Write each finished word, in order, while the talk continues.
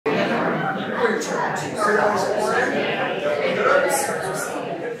Good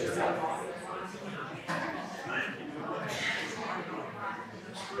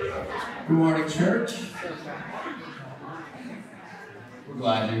morning, church. We're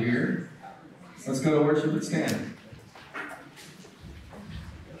glad you're here. Let's go to worship and stand.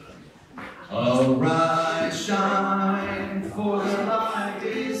 Arise, shine, for the light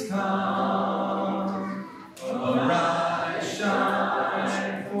is come. Arise,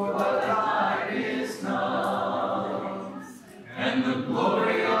 shine, for the light is come. And the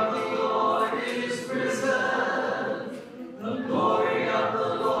glory of the Lord is risen. The glory of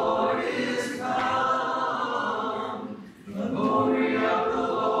the Lord is come. The glory of the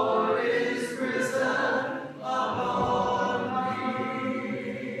Lord is risen upon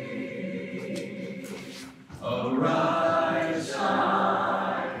thee. Arise,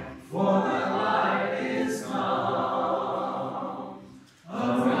 shine, for the light is come.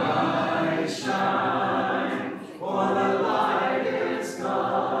 Arise, shine, for the light is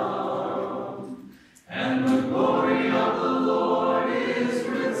come. And the glory of the Lord is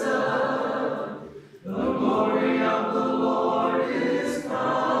risen. The glory of the Lord is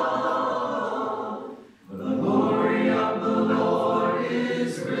come. The glory of the Lord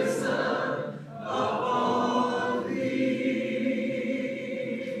is risen upon thee.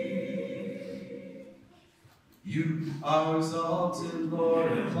 You are exalted,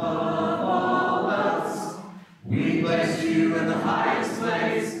 Lord, above all else. We bless you in the highest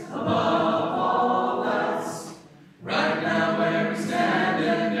place, above all else. Right now where we stand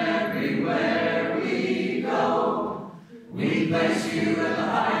and everywhere we go, we place you in the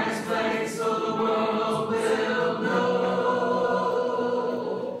highest place so the world will know.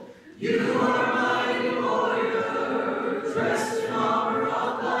 You are a mighty warrior, dressed in armor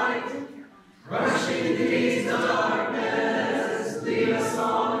of light, crushing the deeds of darkness, lead us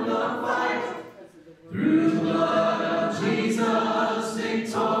on in the fight. Through the blood of Jesus,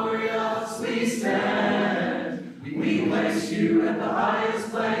 victorious we stand. We place you in the highest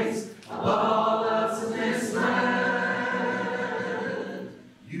place, above all else in this land.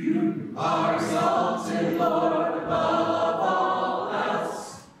 You are exalted, Lord, above all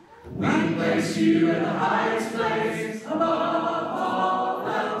else. We place you in the highest place, above all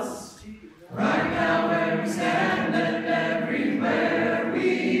else. Right now where we stand and everywhere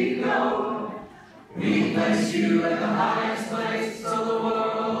we go, we place you in the highest place so the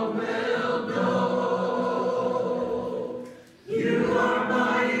world will know. You are a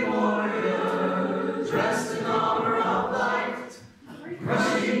mighty warrior, dressed in armor of light,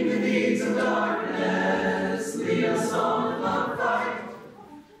 crushing the deeds of darkness, lead us on in the fight.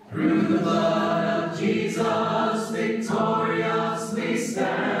 Through the blood of Jesus, victorious we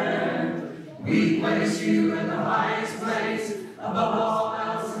stand. We place you in the highest place, above all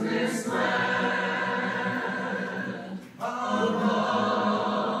else in this land. Above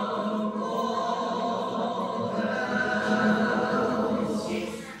all else.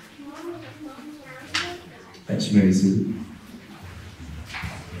 Thanks, Mary Sue.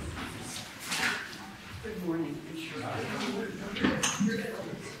 Good morning.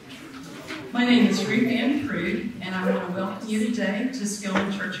 My name is Ruth Ann Prude, and I want to welcome you today to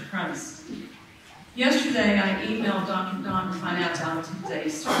Skillman Church of Christ. Yesterday, I emailed Dr. Don to find out about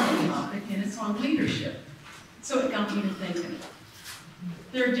today's sermon topic, and it's on leadership. So it got me to thinking.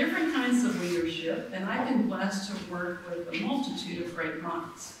 There are different kinds of leadership, and I've been blessed to work with a multitude of great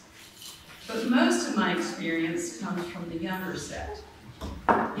minds. But most of my experience comes from the younger set.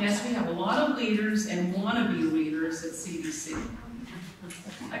 Yes, we have a lot of leaders and wannabe leaders at CBC.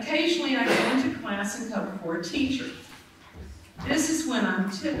 Occasionally, I go into class and cover for a teacher. This is when I'm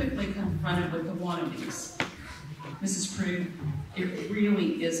typically confronted with the wannabes. Mrs. Prude, it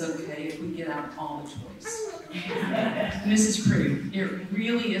really is okay if we get out all the toys. Mrs. Prude, it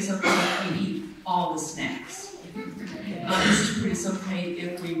really is okay if we eat all the snacks. Mrs. Prude, it's okay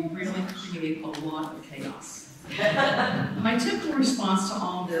if we really create a lot of chaos. My typical response to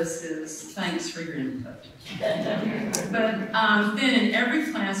all this is, thanks for your input. But then in every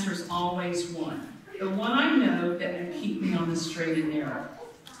class, there's always one. The one I know that will keep me on the straight and narrow.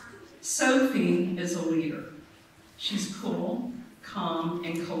 Sophie is a leader. She's cool, calm,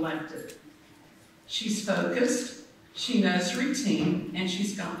 and collected. She's focused, she knows routine, and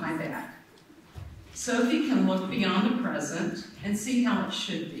she's got my back. Sophie can look beyond the present and see how it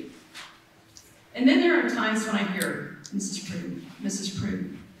should be. And then there are times when I hear, Mrs.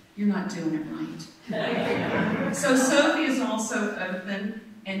 Prude, you're not doing it right. So Sophie is also open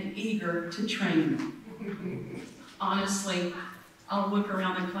and eager to train me. Honestly, I'll look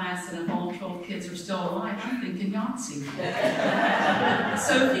around the class and if all 12 kids are still alive, I'm thinking Yahtzee.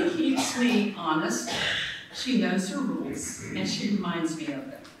 Sophie keeps me honest. honest, she knows her rules, and she reminds me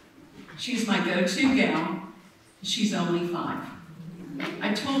of them. She's my go-to gal. She's only 5.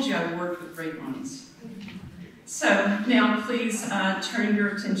 I told you I worked with great minds. So now please turn your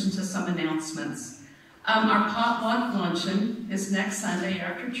attention to some announcements. Our potluck luncheon is next Sunday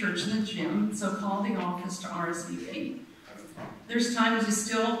after church in the gym, so call the office to RSVP. There's time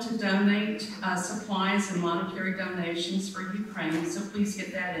still to donate supplies and monetary donations for Ukraine, so please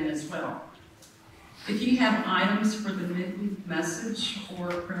get that in as well. If you have items for the midweek message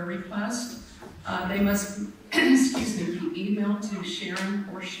or prayer request, they must be emailed to Sharon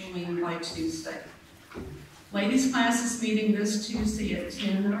or Shalene by Tuesday. Ladies' class is meeting this Tuesday at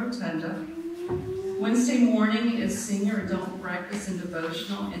 10 in the Rotunda. Wednesday morning is senior adult breakfast and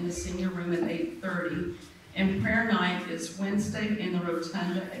devotional in the senior room at 8:30. And prayer night is Wednesday in the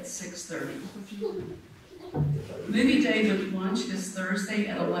Rotunda at 6:30. Movie day with lunch is Thursday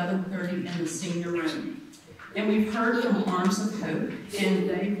at 11:30 in the senior room. And we've heard from Arms of Hope, and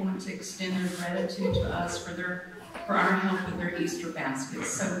they want to extend their gratitude to us for our help with their Easter baskets.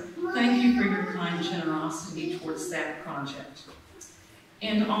 So thank you for your kind generosity towards that project.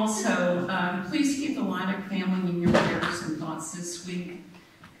 And also, please keep the Leidick family in your prayers and thoughts this week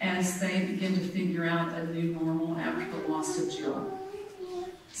as they begin to figure out a new normal after the loss of Jill.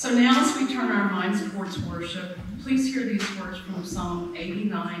 So now as we turn our minds towards worship, please hear these words from Psalm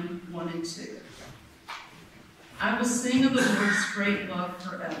 89, 1 and 2. I will sing of the Lord's great love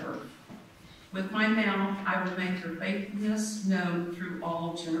forever. With my mouth I will make your faithfulness known through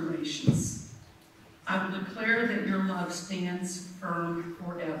all generations. I will declare that your love stands firm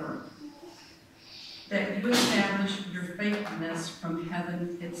forever, that you establish your faithfulness from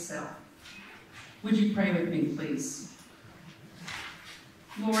heaven itself. Would you pray with me, please?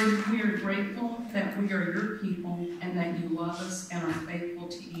 Lord, we are grateful that we are your people and that you love us and are faithful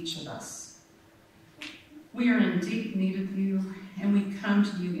to each of us. We are in deep need of you, and we come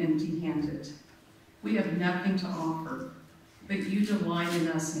to you empty-handed. We have nothing to offer, but you delight in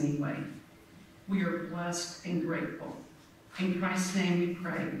us anyway. We are blessed and grateful. In Christ's name we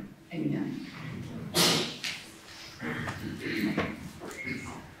pray. Amen.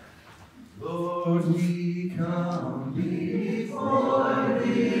 Lord, we come before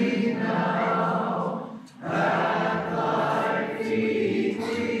thee now, at thy feet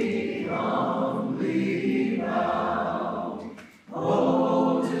we humbly bow.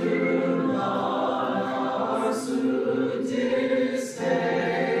 Oh, do not our sweetest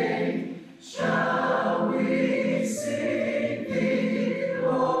day, shall we seek thee,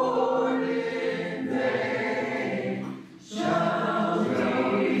 Lord, in vain? Shall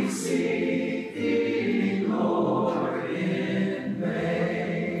we seek thee, Lord, in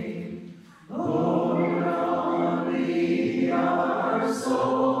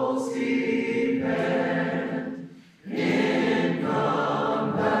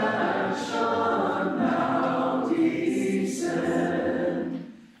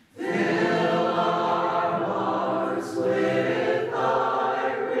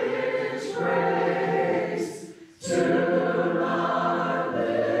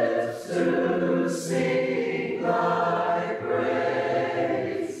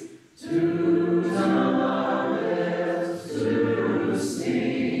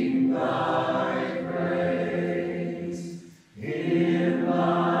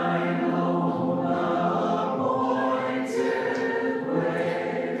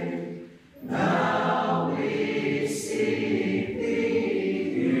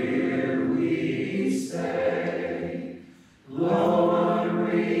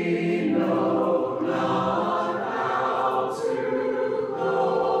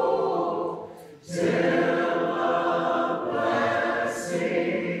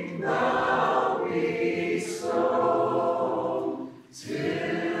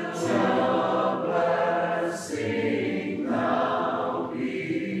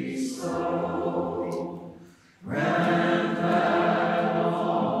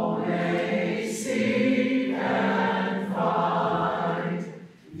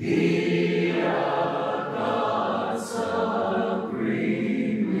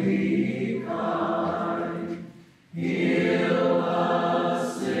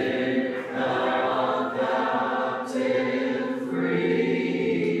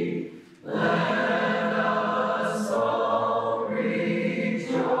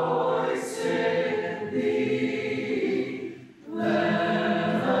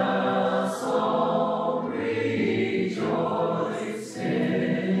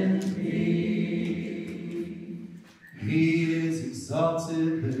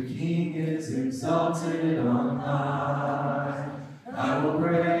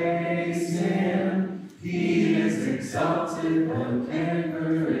Him. He is exalted,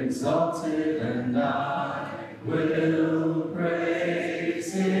 forever exalted, and I will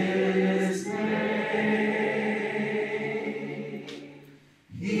praise His name.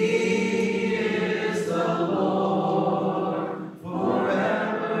 He is the Lord,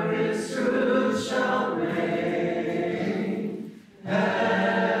 forever His truth shall reign.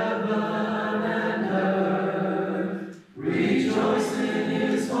 Heaven and earth rejoice in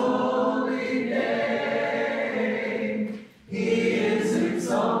His holy name. He is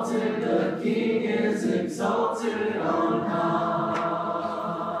exalted, the King is exalted on high.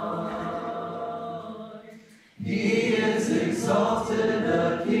 He is exalted,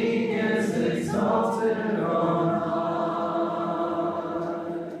 the King is exalted on high.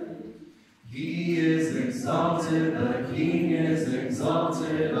 He is exalted, the King is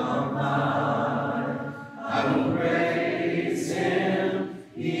exalted on high. I will praise Him.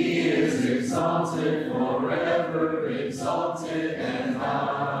 He is exalted, forever exalted, and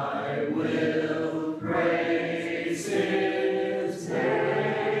I will praise His name.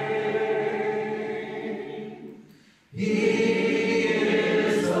 He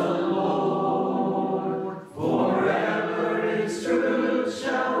is the Lord, forever His truth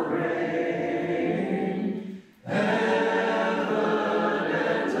shall reign. Heaven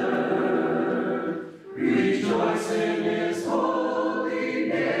and earth rejoice in His holy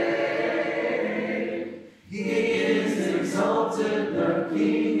name. He is exalted, the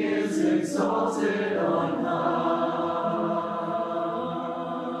King is exalted on high.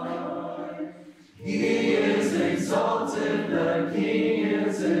 He is exalted, the King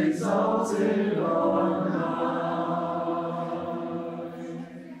is exalted on high.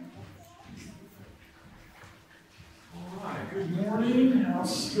 Good morning.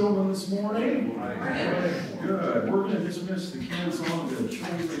 How's Skillman this morning? Good. We're going to dismiss the kids on to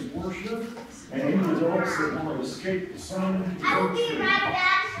children's worship, and any adults that want to escape the sermon. I'll be right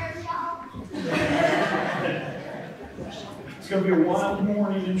back, It's going to be a wild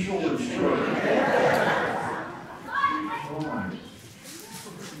morning in children's church. All right.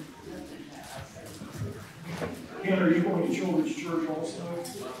 Ken, are you going to children's church also?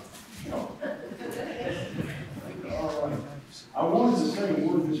 No. All right. I wanted to say a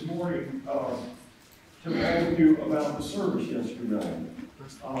word this morning to all of you about the service yesterday.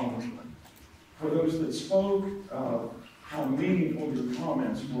 For those that spoke, how meaningful your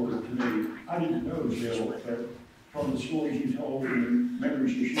comments were to me. I didn't know, Jill, but from the stories you told and the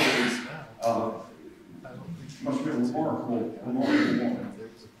memories you shared, must have been remarkable woman.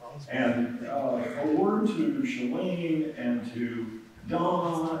 And a word to Shalane and to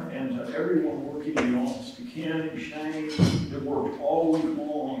Donna and to everyone working in the office, to Ken and Shane that worked all week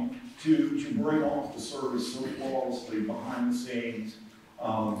long to bring off the service so flawlessly behind the scenes.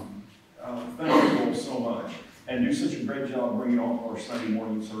 Thank you all so much. And do such a great job bringing off our Sunday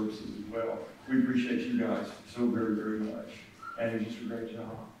morning services as well. We appreciate you guys so very, very much. And it's just a great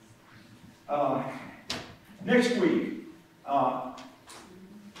job. Next week,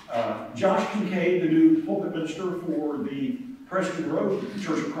 Josh Kincaid, the new pulpit minister for the Preston Road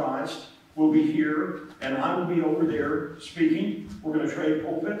Church of Christ, will be here, and I will be over there speaking. We're going to trade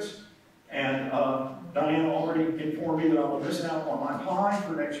pulpits, and Diane already informed me that I will miss out on my pie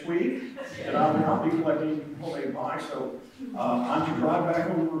for next week, and I will not be collecting homemade pie, so I'm to drive back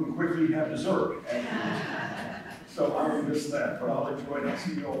over and quickly have dessert. So I will miss that, but I'll enjoy it. I'll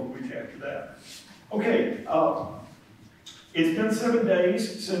see you all the week after that. Okay, it's been 7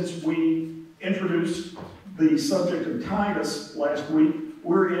 days since we introduced the subject of Titus last week.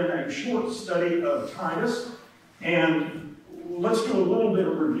 We're in a short study of Titus, and let's do a little bit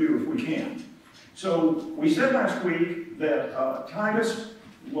of review if we can. So we said last week that Titus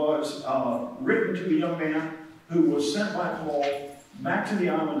was written to a young man who was sent by Paul back to the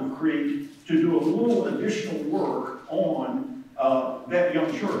island of Crete to do a little additional work on that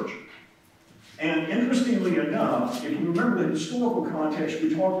young church. And interestingly enough, if you remember the historical context,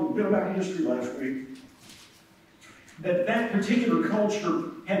 we talked a bit about history last week, that particular culture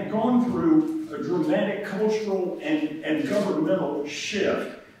had gone through a dramatic cultural and governmental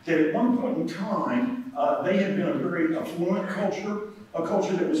shift, that at one point in time, they had been a very affluent culture, a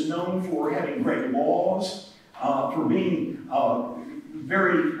culture that was known for having great laws, for being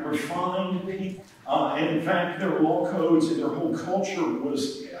very refined people. And in fact, their law codes and their whole culture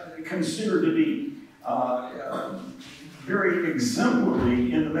was considered to be very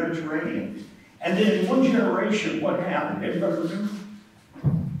exemplary in the Mediterranean. And then in one generation, what happened? Everybody remember?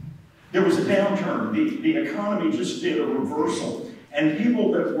 There was a downturn. The economy just did a reversal. And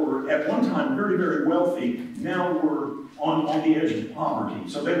people that were at one time very, very wealthy now were on the edge of poverty.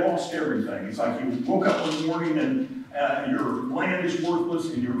 So they lost everything. It's like you woke up one morning and your land is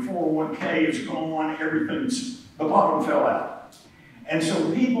worthless and your 401k is gone, the bottom fell out. And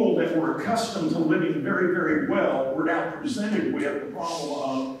so people that were accustomed to living very, very well were now presented with the problem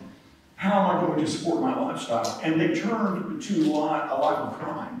of, how am I going to support my lifestyle? And they turned to a life of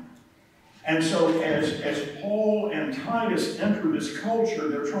crime. And so as Paul and Titus enter this culture,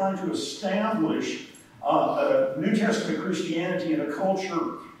 they're trying to establish a New Testament Christianity in a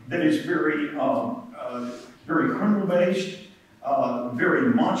culture that is very, very criminal-based,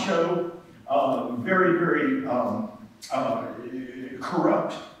 very macho, very, very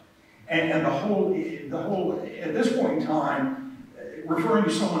corrupt. And the whole, at this point in time, referring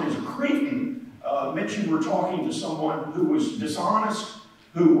to someone as a Cretan meant you were talking to someone who was dishonest,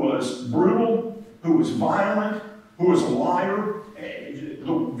 who was brutal, who was violent, who was a liar.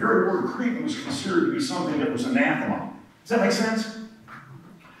 The very word Cretan was considered to be something that was anathema. Does that make sense?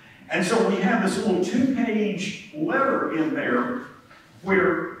 And so we have this little 2-page letter in there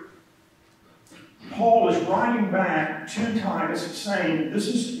where Paul is writing back to Titus saying,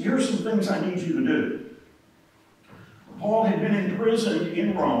 here's some things I need you to do. Paul had been in prison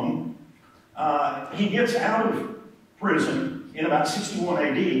in Rome. He gets out of prison in about 61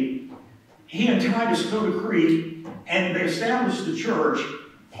 AD. He and Titus go to Crete, and they establish the church.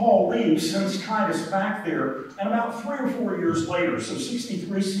 Paul leaves, sends Titus back there, and about 3 or 4 years later, so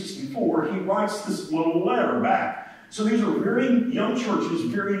 63, 64, he writes this little letter back. So these are very young churches,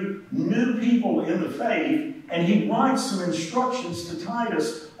 very new people in the faith, and he writes some instructions to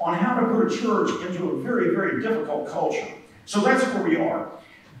Titus on how to put a church into a very, very difficult culture. So that's where we are.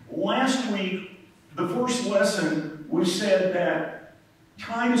 Last week, the first lesson, we said that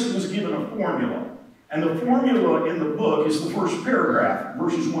Titus was given a formula. And the formula in the book is the first paragraph,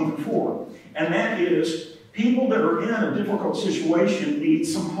 verses 1 to 4. And that is, people that are in a difficult situation need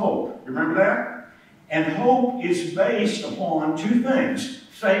some hope. Remember that? And hope is based upon 2 things,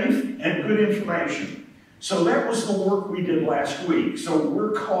 faith and good information. So that was the work we did last week. So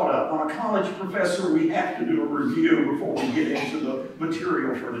we're caught up. I'm a college professor. We have to do a review before we get into the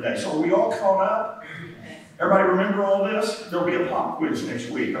material for today. So are we all caught up? Everybody remember all this? There'll be a pop quiz next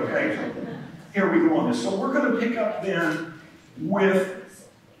week, okay? So here we go on this. So we're going to pick up then with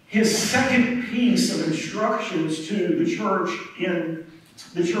his second piece of instructions to the church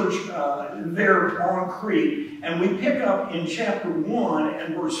there on Crete. And we pick up in chapter 1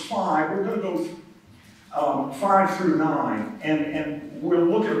 and verse 5. We're going to go 5 through 9. And we'll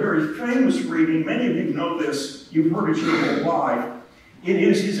look at a very famous reading. Many of you know this. You've heard it your whole life. It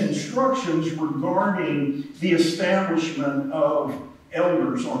is his instructions regarding the establishment of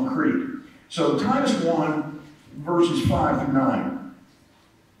elders on Crete. So Titus 1, verses 5 through 9.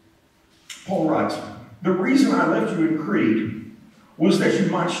 Paul writes, "The reason I left you in Crete was that you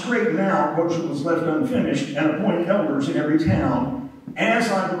might straighten out what was left unfinished and appoint elders in every town,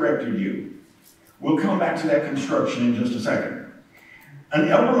 as I directed you." We'll come back to that construction in just a second. "An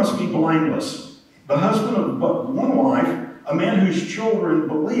elder must be blameless, the husband of but one wife, a man whose children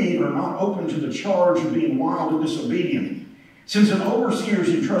believe are not open to the charge of being wild and disobedient. Since an overseer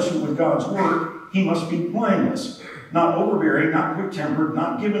is entrusted with God's work, he must be blameless, not overbearing, not quick-tempered,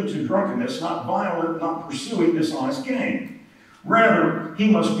 not given to drunkenness, not violent, not pursuing dishonest gain. Rather, he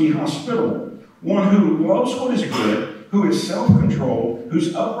must be hospitable, one who loves what is good, who is self-controlled,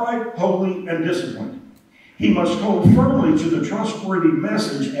 who's upright, holy, and disciplined. He must hold firmly to the trustworthy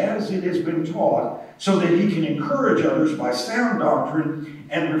message as it has been taught, so that he can encourage others by sound doctrine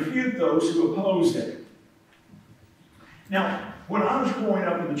and refute those who oppose it." Now, when I was growing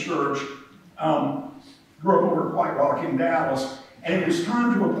up in the church, grew up over at White Rock in Dallas, and it was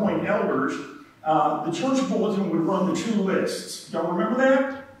time to appoint elders, the church bulletin would run the 2 lists. Y'all remember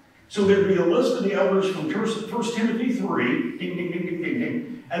that? So there'd be a list of the elders from 1 Timothy 3, ding, ding, ding, ding, ding,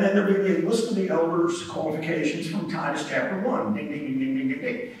 ding. And then there'd be a list of the elders' qualifications from Titus chapter 1, ding, ding, ding, ding, ding, ding,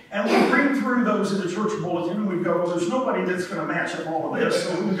 ding. And we'd read through those in the church bulletin, and we'd go, well, there's nobody that's going to match up all of this,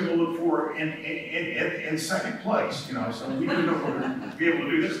 so who's going to look for in second place? You know, so we need to be able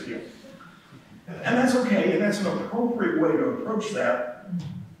to do this deal. And that's okay, and that's an appropriate way to approach that.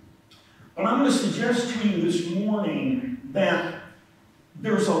 But I'm going to suggest to you this morning that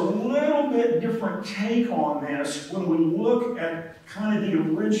there's a little bit different take on this when we look at kind of the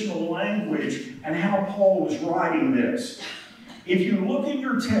original language and how Paul was writing this. If you look at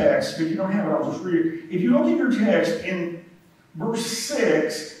your text, if you don't have it, I'll just read it. If you look at your text in verse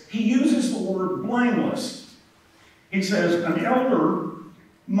 6, he uses the word blameless. He says, an elder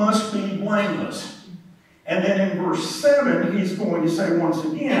must be blameless. And then in verse 7, he's going to say once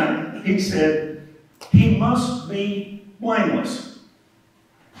again, he said, he must be blameless.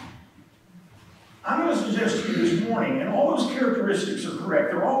 I'm going to suggest to you this morning, and all those characteristics are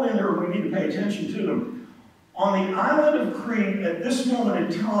correct. They're all in there, and we need to pay attention to them. On the island of Crete, at this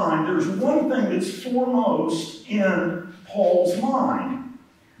moment in time, there's one thing that's foremost in Paul's mind.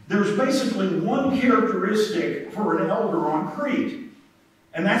 There's basically one characteristic for an elder on Crete.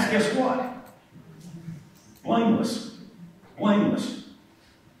 And that's, guess what? Blameless. Blameless.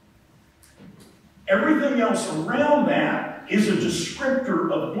 Everything else around that is a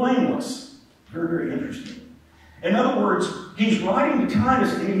descriptor of blameless. Very, very interesting. In other words, he's writing to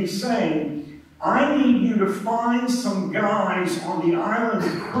Titus and he's saying, I need you to find some guys on the island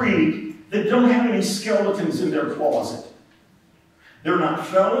of Crete that don't have any skeletons in their closet. They're not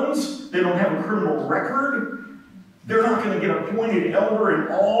felons. They don't have a criminal record. They're not going to get appointed elder,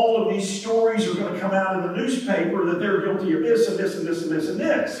 and all of these stories are going to come out in the newspaper that they're guilty of this and this and this and this and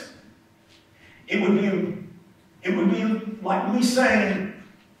this. It would be like me saying,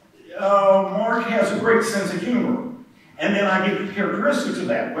 Mark has a great sense of humor. And then I give the characteristics of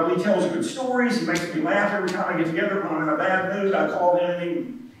that. Well, he tells good stories. He makes me laugh every time I get together. When I'm in a bad mood, I call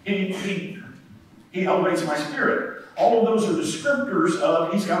him and he elevates my spirit. All of those are descriptors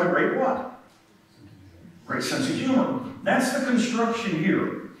of he's got a great what? Great sense of humor. That's the construction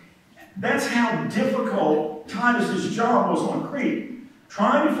here. That's how difficult Titus's job was on Crete.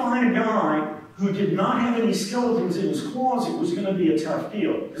 Trying to find a guy who did not have any skeletons in his closet was going to be a tough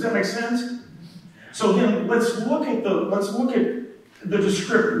deal. Does that make sense? So then let's look at the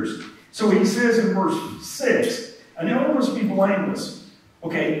descriptors. So he says in verse 6, an elder must be blameless.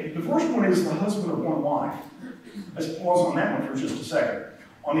 Okay, the first one is the husband of one wife. Let's pause on that one for just a second.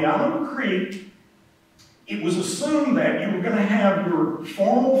 On the island of Crete, it was assumed that you were going to have your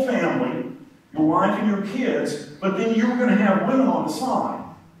formal family, your wife and your kids, but then you were going to have women on the side.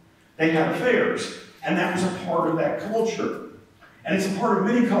 They had affairs, and that was a part of that culture. And it's a part of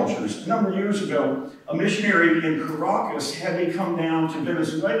many cultures. A number of years ago, a missionary in Caracas had me come down to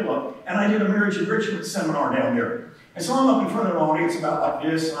Venezuela, and I did a marriage enrichment seminar down there. And so I'm up in front of an audience about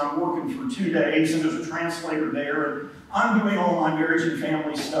like this, and I'm working for 2 days, and there's a translator there, and I'm doing all my marriage and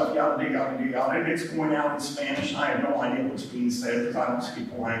family stuff, yada, yada, yada, and it's going out in Spanish, and I have no idea what's being said because I don't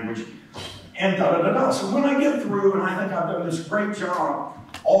speak the language, and da-da-da-da. So when I get through, and I think I've done this great job,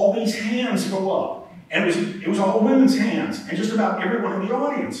 all these hands go up. And it was all women's hands, and just about everyone in the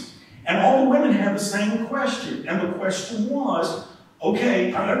audience. And all the women had the same question. And the question was,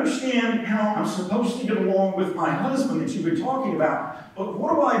 okay, I understand how I'm supposed to get along with my husband that you've been talking about, but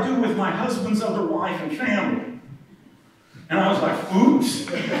what do I do with my husband's other wife and family? And I was like, oops.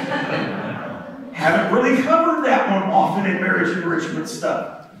 Haven't really covered that one often in marriage enrichment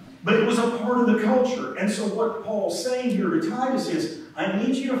stuff. But it was a part of the culture. And so what Paul's saying here to Titus is, I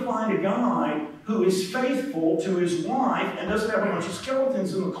need you to find a guy who is faithful to his wife and doesn't have a bunch of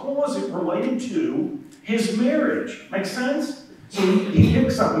skeletons in the closet related to his marriage. Make sense? So he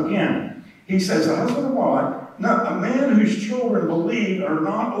picks up again. He says, a husband and wife, not a man whose children believe are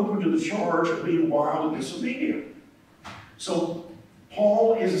not open to the charge of being wild and disobedient. So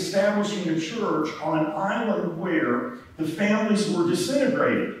Paul is establishing a church on an island where the families were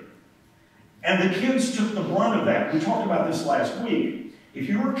disintegrated. And the kids took the brunt of that. We talked about this last week. If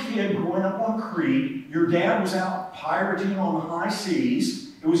you were a kid growing up on Crete, your dad was out pirating on the high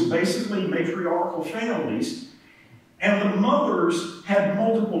seas. It was basically matriarchal families. And the mothers had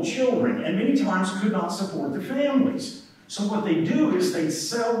multiple children and many times could not support the families. So what they do is they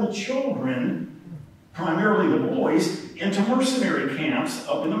sell the children, primarily the boys, into mercenary camps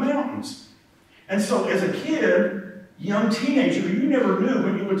up in the mountains. And so as a kid, young teenager, you never knew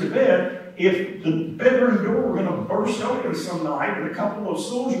when you went to bed if the bedroom door were going to burst open some night and a couple of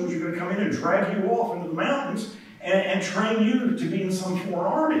soldiers were going to come in and drag you off into the mountains and train you to be in some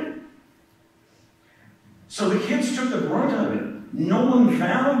foreign army. So the kids took the brunt of it. No one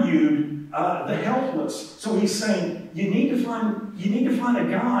valued the helpless. So he's saying, you need to find a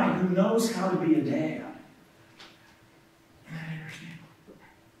guy who knows how to be a dad.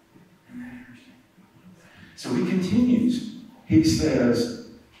 So he continues. He says,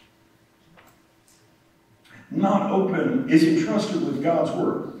 not open, is entrusted with God's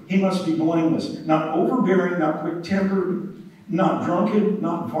word. He must be blameless, not overbearing, not quick-tempered, not drunken,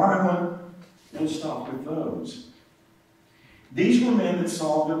 not violent. We'll stop with those. These were men that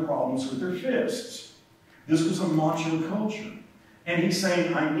solved their problems with their fists. This was a macho culture. And he's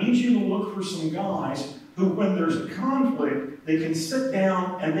saying, I need you to look for some guys who, when there's a conflict, they can sit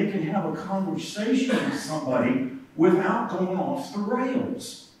down and they can have a conversation with somebody without going off the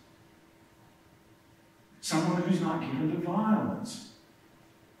rails. someone who's not given to violence.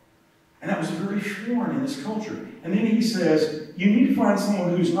 And that was very foreign in this culture. And then he says, you need to find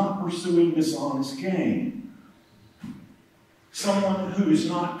someone who's not pursuing dishonest gain. Someone who's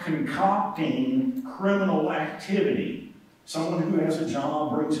not concocting criminal activity. Someone who has a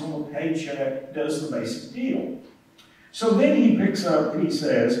job, brings home a paycheck, does the basic deal. So then he picks up and he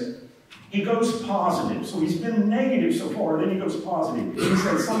says, he goes positive. So he's been negative so far, then he goes positive. He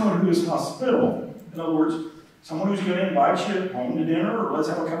says someone who is hospitable. In other words, someone who's going to invite you home to dinner, or let's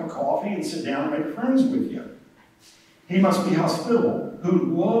have a cup of coffee and sit down and make friends with you. He must be hospitable,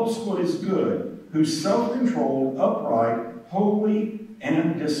 who loves what is good, who's self-controlled, upright, holy,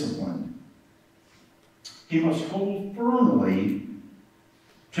 and disciplined. He must hold firmly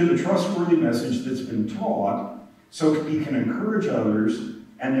to the trustworthy message that's been taught so he can encourage others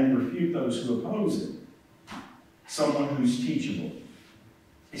and then refute those who oppose it. Someone who's teachable.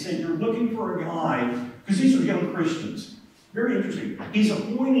 He said, you're looking for a guy, because these are young Christians. Very interesting. He's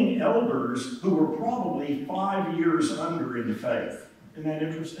appointing elders who were probably 5 years under in the faith. Isn't that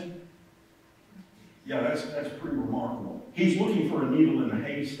interesting? Yeah, that's pretty remarkable. He's looking for a needle in a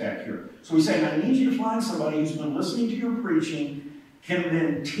haystack here. So he's saying, I need you to find somebody who's been listening to your preaching, can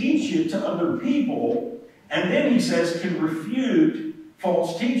then teach it to other people, and then he says can refute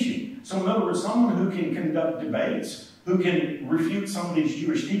false teaching. So in other words, someone who can conduct debates, who can refute some of these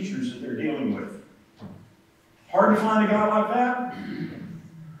Jewish teachers that they're dealing with. Hard to find a guy like that?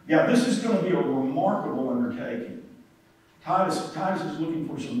 Yeah, this is going to be a remarkable undertaking. Titus is looking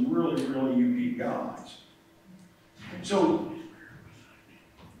for some really, really unique guys. So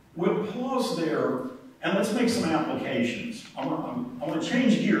we'll pause there and let's make some applications. I want to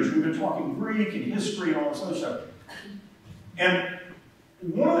change gears. We've been talking Greek and history and all this other stuff. And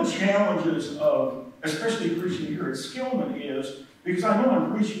one of the challenges of, especially preaching here at Skillman, is, because I know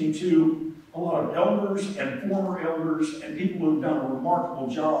I'm preaching to a lot of elders and former elders and people who've done a remarkable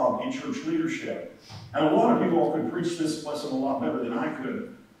job in church leadership. And a lot of you all could preach this lesson a lot better than I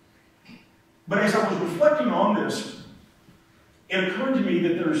could. But as I was reflecting on this, it occurred to me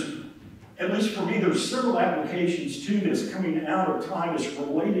that there's, at least for me, there's several applications to this coming out of Titus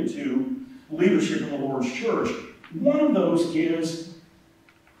related to leadership in the Lord's church. One of those is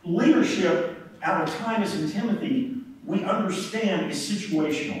leadership out of Titus and Timothy, we understand, is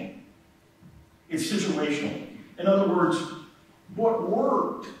situational. It's situational. In other words, what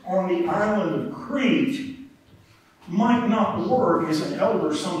worked on the island of Crete might not work as an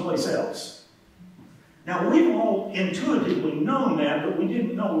elder someplace else. Now, we've all intuitively known that, but we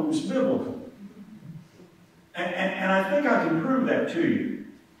didn't know it was biblical. And I think I can prove that to you.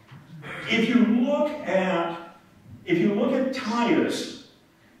 If you look at Titus,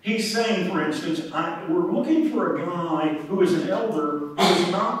 he's saying, for instance, we're looking for a guy who is an elder who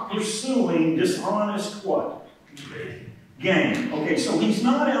is not pursuing dishonest what? Gain. Okay, so he's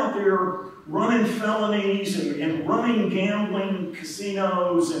not out there running felonies and running gambling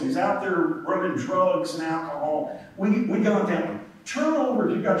casinos, and he's out there running drugs and alcohol. We got that. Turn over,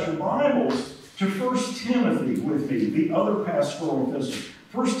 if you've got your Bibles, to 1 Timothy with me, the other pastoral epistle.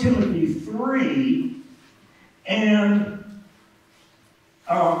 1 Timothy 3, and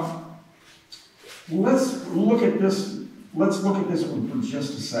let's look at this one for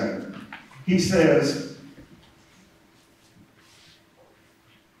just a second. He says,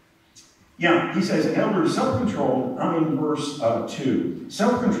 an elder is self-controlled. I'm in verse 2.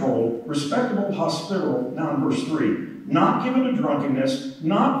 Self-controlled, respectable, hospitable. Now in verse 3. Not given to drunkenness,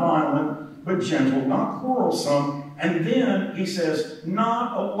 not violent, but gentle, not quarrelsome. And then he says,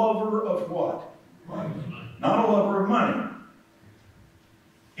 not a lover of what? Money. Not a lover of money.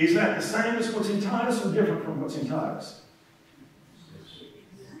 Is that the same as what's in Titus or different from what's in Titus?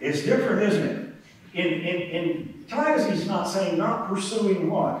 It's different, isn't it? In Titus, he's not saying not pursuing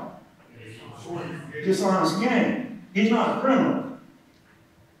what? Dishonest gain. He's not a criminal.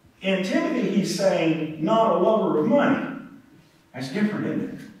 In Timothy, he's saying not a lover of money. That's different, isn't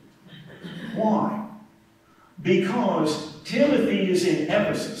it? Why? Because Timothy is in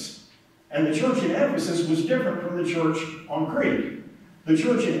Ephesus. And the church in Ephesus was different from the church on Crete. The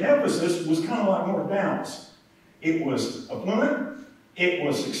church in Ephesus was kind of like more balanced. It was affluent. It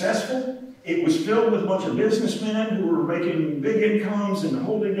was successful. It was filled with a bunch of businessmen who were making big incomes and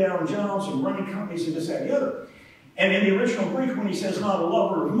holding down jobs and running companies and this, that, and the other. And in the original Greek, when he says not a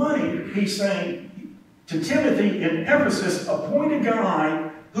lover of money, he's saying to Timothy in Ephesus, appoint a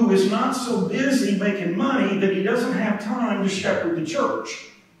guy who is not so busy making money that he doesn't have time to shepherd the church.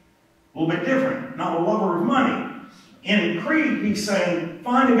 A little bit different. Not a lover of money. In Crete, he's saying,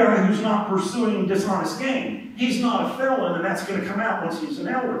 find a guy who's not pursuing dishonest gain. He's not a felon, and that's going to come out once he's an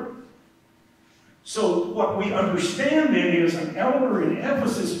elder. So what we understand then is an elder in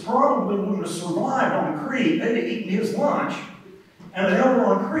Ephesus probably wouldn't have survived on Crete. They'd have eaten his lunch. And an elder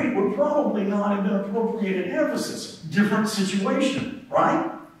on Crete would probably not have been appropriate in Ephesus. Different situation,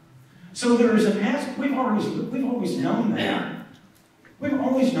 right? So there is an aspect, we've always known that. We've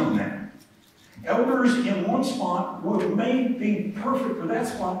always known that. Elders in one spot may be perfect for that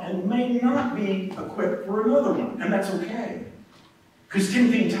spot and may not be equipped for another one, and that's okay. Because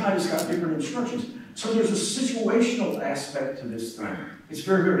Timothy and Titus got different instructions. So there's a situational aspect to this thing. It's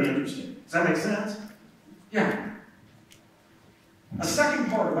very, very interesting. Does that make sense? Yeah. A second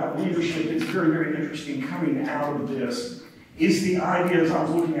part about leadership that's very, very interesting coming out of this is the ideas I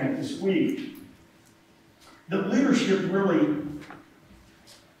was looking at this week. That leadership really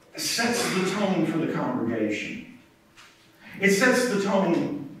sets the tone for the congregation. It sets the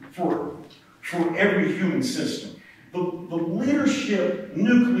tone for every human system. The leadership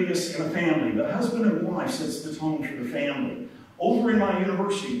nucleus in a family, the husband and wife, sets the tone for the family. Over in my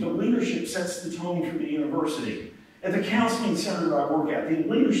university, the leadership sets the tone for the university. At the counseling center I work at, the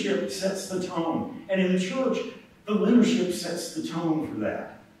leadership sets the tone. And in the church, the leadership sets the tone for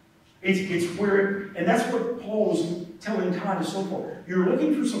that. It's where, and that's what Paul was telling Titus so far. You're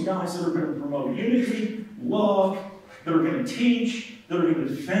looking for some guys that are going to promote unity, love, that are going to teach, that are going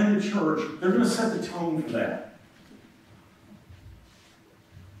to defend the church. They're going to set the tone for that.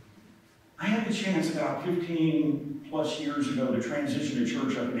 I had the chance about 15 plus years ago to transition a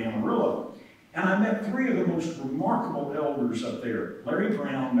church up in Amarillo. And I met three of the most remarkable elders up there: Larry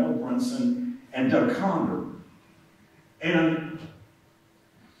Brown, Mel Brunson, and Doug Condor. And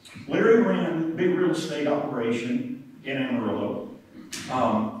Larry ran a big real estate operation in Amarillo.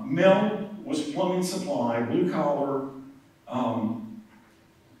 Mel was plumbing supply, blue collar,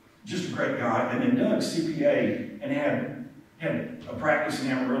 just a great guy. And then Doug, CPA, and had a practice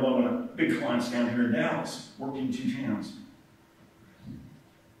in Amarillo and a big clients down here in Dallas, worked in two towns.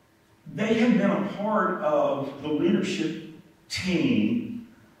 They had been a part of the leadership team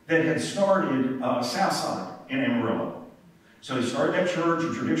that had started Southside in Amarillo. So they started that church,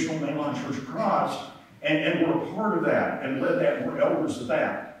 a traditional mainline Church of Christ, and were a part of that and led that, were elders of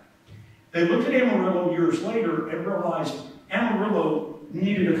that. They looked at Amarillo years later and realized Amarillo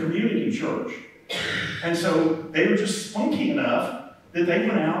needed a community church. And so they were just spunky enough that they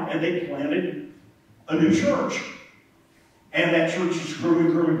went out and they planted a new church. And that church just grew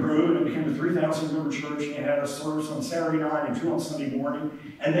and grew and grew, and it became a 3,000-member church, and it had a service on Saturday night and 2 on Sunday morning.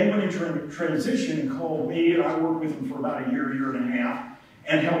 And they went into transition and called me, and I worked with them for about a year and a half,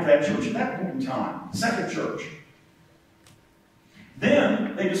 and helped that church at that point in time, second church.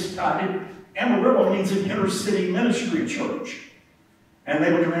 Then they decided Amarillo needs an inner city ministry church. And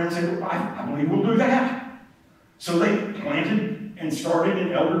they looked around and said, well, I believe we'll do that. So they planted and started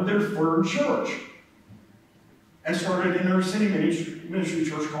and eldered their third church. And started an inner city ministry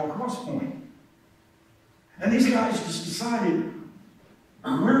church called Cross Point. And these guys just decided,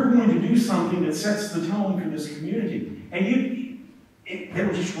 we're going to do something that sets the tone for this community. And they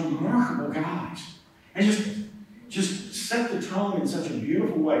were just remarkable guys. And just set the tone in such a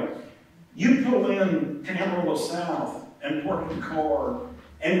beautiful way. You pull in to Amarillo South and park the car,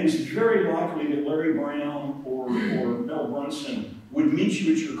 and it was very likely that Larry Brown or Mel Brunson would meet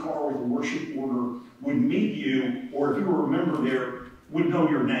you at your car with a worship order, would meet you, or if you were a member there, would know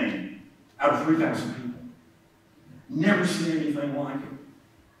your name out of 3,000 people. Never seen anything like it.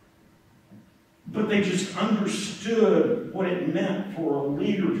 But they just understood what it meant for a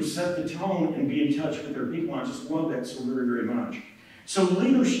leader to set the tone and be in touch with their people. And I just love that so very, very much. So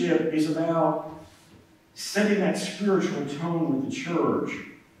leadership is about setting that spiritual tone with the church.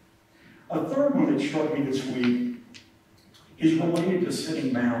 A third one that struck me this week is related to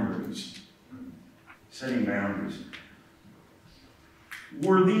setting boundaries. Setting boundaries.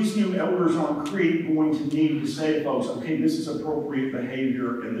 Were these new elders on Crete going to need to say to folks, okay, this is appropriate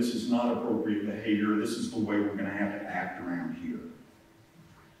behavior and this is not appropriate behavior, this is the way we're going to have to act around here?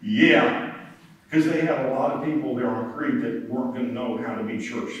 Yeah, because they had a lot of people there on Crete that weren't going to know how to be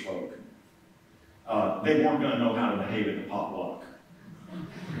church folk. They weren't going to know how to behave at the potluck.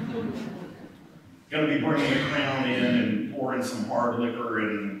 Going to be bringing the crown in and pouring some hard liquor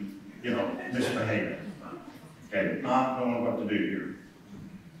and, misbehaving. Okay, not knowing what to do here.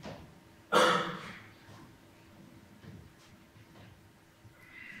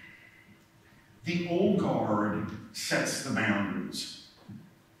 The old guard sets the boundaries.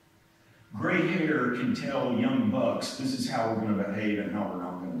 Gray hair can tell young bucks this is how we're going to behave and how we're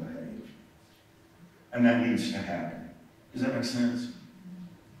not going to behave. And that needs to happen. Does that make sense?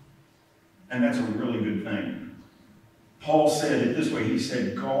 And that's a really good thing. Paul said it this way. He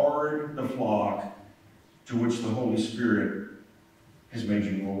said, guard the flock to which the Holy Spirit has made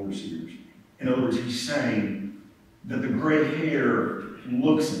you overseers. In other words, he's saying that the gray hair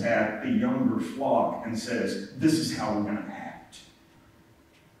looks at the younger flock and says, this is how we're going to act.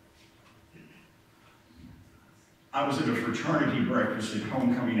 I was at a fraternity breakfast at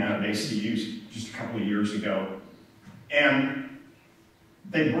homecoming out of ACU just a couple of years ago. And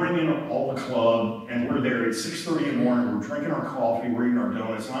they bring in all the club, and we're there at 6:30 in the morning. We're drinking our coffee, we're eating our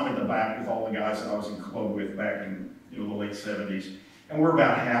donuts, and I'm at the back with all the guys that I was in club with back in the late 70s. And we're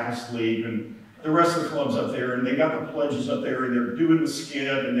about half asleep, and the rest of the club's up there, and they got the pledges up there, and they're doing the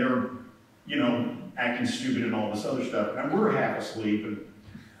skit, and they're, acting stupid and all this other stuff. And we're half asleep, and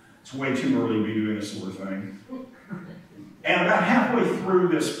it's way too early to be doing this sort of thing. And about halfway through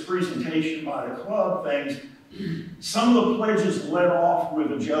this presentation by the club things, some of the pledges led off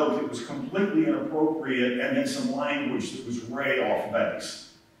with a joke that was completely inappropriate, and then some language that was way off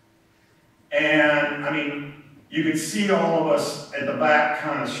base. And, you could see all of us at the back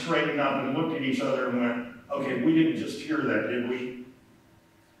kind of straighten up and looked at each other and went, okay, we didn't just hear that, did we?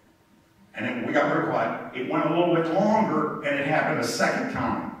 And then we got very quiet. It went a little bit longer, and it happened a second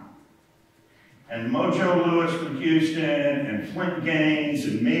time. And Mojo Lewis from Houston, and Flint Gaines,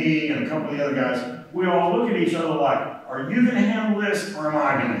 and me, and a couple of the other guys, we all look at each other like, are you going to handle this, or am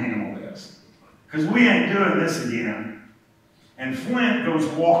I going to handle this? Because we ain't doing this again. And Flint goes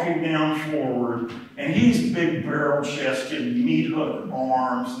walking down forward, and he's big barrel-chested, meat-hook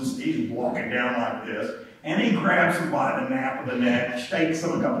arms. He's walking down like this. And he grabs him by the nape of the neck, shakes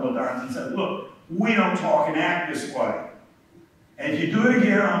him a couple of times, and says, look, we don't talk and act this way. And if you do it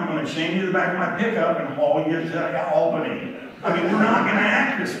again, I'm going to chain you to the back of my pickup and haul you to Albany. We're not going to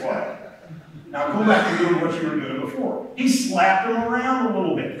act this way. Now go back to doing what you were doing before. He slapped him around a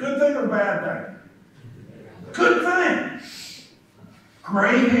little bit. Good thing or bad thing? Good thing.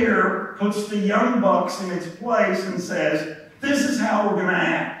 Gray hair puts the young bucks in its place and says, this is how we're going to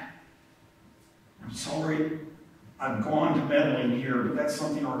act. I'm sorry, I've gone to meddling here, but that's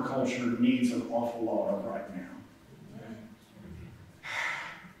something our culture needs an awful lot of right now.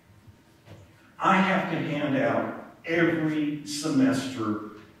 I have to hand out every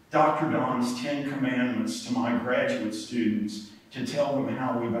semester Dr. Don's 10 Commandments to my graduate students to tell them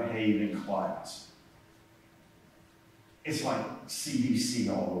how we behave in class. It's like CDC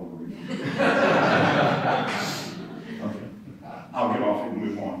all over again. Okay, I'll get off and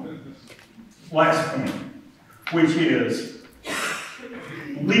move on. Last point, which is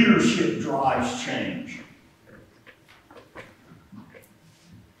leadership drives change.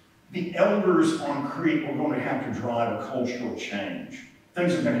 The elders on Crete are going to have to drive a cultural change.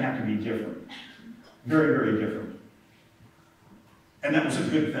 Things are going to have to be different. Very, very different. And that was a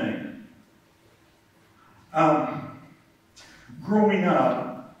good thing. Growing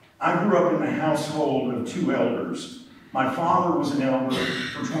up, I grew up in the household of 2 elders. My father was an elder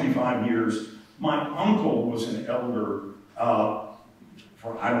for 25 years. My uncle was an elder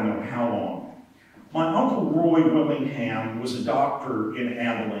for I don't know how long. My uncle Roy Willingham was a doctor in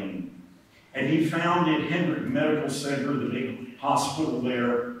Abilene, and he founded Hendrick Medical Center, the big hospital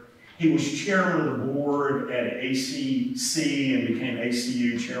there. He was chairman of the board at ACC and became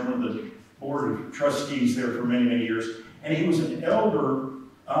ACU, chairman of the board of trustees there for many, many years. And he was an elder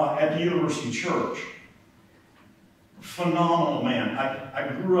at the University Church. Phenomenal man. I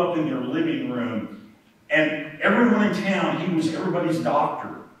grew up in their living room, and everyone in town, he was everybody's doctor.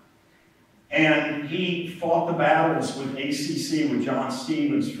 And he fought the battles with ACC, with John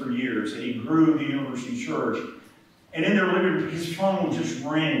Stevens for years, and he grew the University Church. And in their living room, his phone would just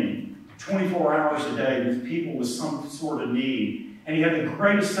ring 24 hours a day with people with some sort of need. And he had the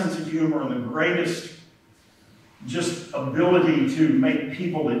greatest sense of humor and the greatest just ability to make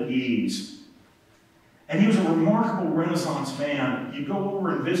people at ease. And he was a remarkable Renaissance man. You go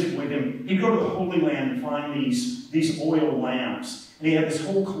over and visit with him, he'd go to the Holy Land and find these oil lamps. And he had this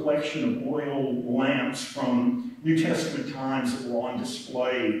whole collection of oil lamps from New Testament times that were on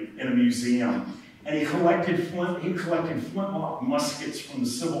display in a museum. And he collected flintlock muskets from the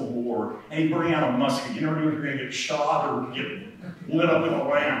Civil War. And he'd bring out a musket. You never knew if you were going to get shot or get lit up with a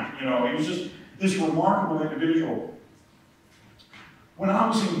lamp. He was just this remarkable individual. When I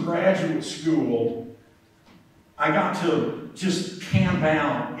was in graduate school, I got to just camp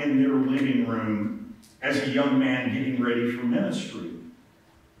out in their living room as a young man getting ready for ministry.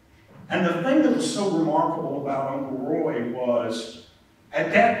 And the thing that was so remarkable about Uncle Roy was,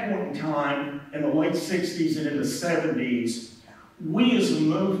 at that point in time, in the late 60s and in the 70s, we as a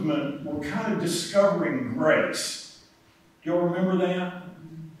movement were kind of discovering grace. Do y'all remember that?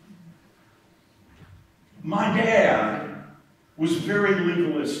 My dad was very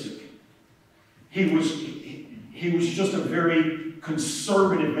legalistic. He was just a very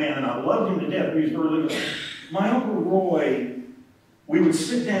conservative man, and I loved him to death, but he was very legalistic. My Uncle Roy, we would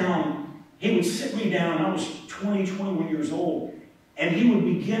sit down, he would sit me down, I was 20, 21 years old, and he would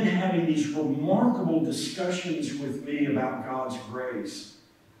begin having these remarkable discussions with me about God's grace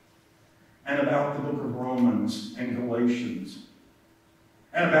and about the book of Romans and Galatians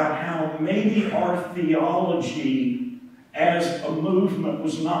and about how maybe our theology as a movement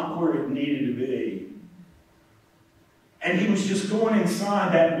was not where it needed to be. And he was just going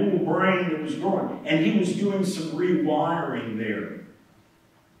inside that little brain that was growing, and he was doing some rewiring there.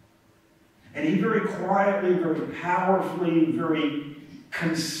 And he very quietly, very powerfully, very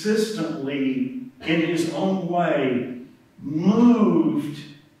consistently, in his own way, moved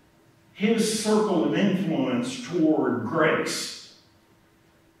his circle of influence toward grace.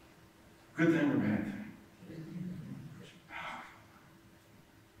 Good thing or bad thing?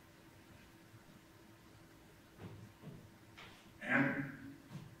 And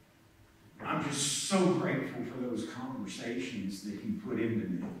I'm just so grateful for those conversations that he put into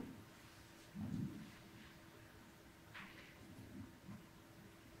me.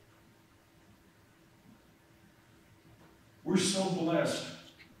 We're so blessed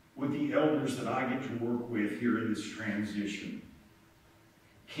with the elders that I get to work with here in this transition.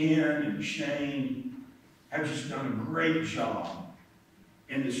 Ken and Shane have just done a great job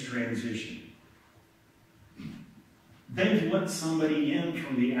in this transition. They've let somebody in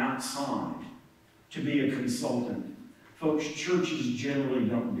from the outside to be a consultant. Folks, churches generally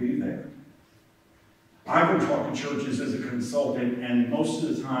don't do that. I go talk to churches as a consultant, and most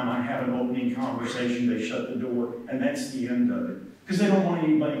of the time I have an opening conversation, they shut the door, and that's the end of it. Because they don't want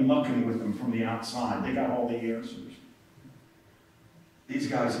anybody mucking with them from the outside. They got all the answers. These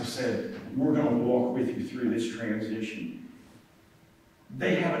guys have said, we're going to walk with you through this transition.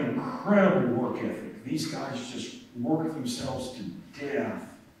 They have an incredible work ethic. These guys just work themselves to death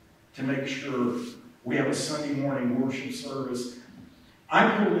to make sure we have a Sunday morning worship service.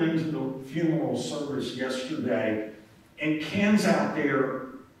 I pulled into the funeral service yesterday, and Ken's out there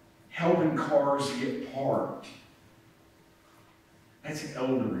helping cars get parked. That's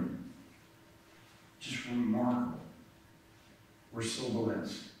eldering. Just remarkable. We're so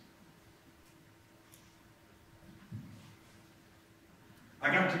blessed. I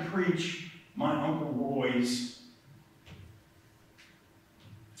got to preach my Uncle Roy's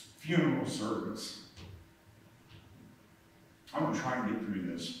funeral service. I'm going to try and get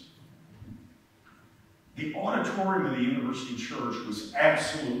through this. The auditorium of the University Church was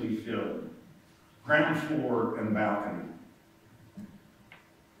absolutely filled. Ground floor and balcony.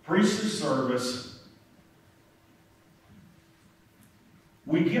 Preached the service.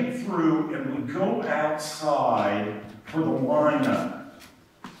 We get through and we go outside for the lineup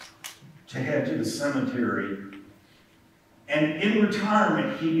to head to the cemetery. And in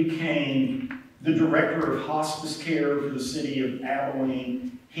retirement, he became the director of hospice care for the city of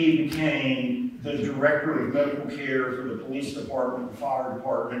Abilene. He became the director of medical care for the police department, the fire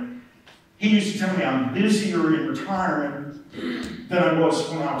department. He used to tell me I'm busier in retirement than I was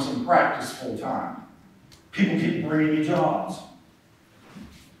when I was in practice full time. People keep bringing me jobs.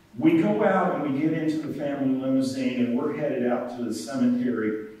 We go out and we get into the family limousine and we're headed out to the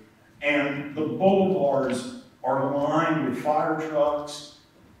cemetery. And the boulevards are lined with fire trucks,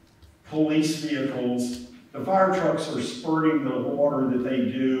 police vehicles. The fire trucks are spurting the water that they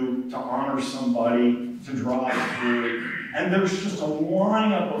do to honor somebody to drive through. And there's just a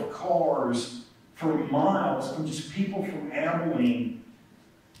lineup of cars for miles of just people from Abilene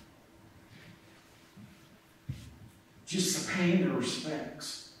just paying their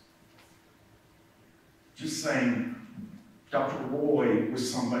respects. Just saying, Dr. Roy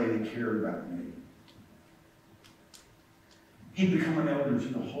was somebody that cared about me. He'd become an elder to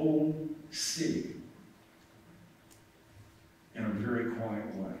the whole city in a very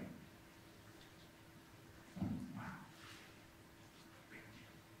quiet way. Wow.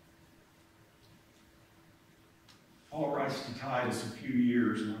 Paul writes to Titus a few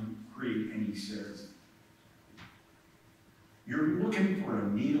years on Crete, and he says, you're looking for a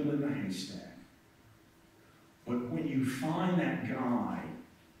needle in the haystack. But when you find that guy,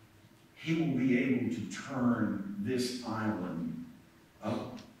 he will be able to turn this island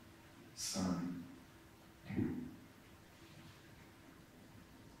upside down.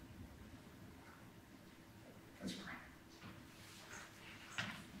 Let's pray.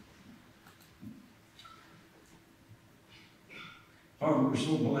 Father, we're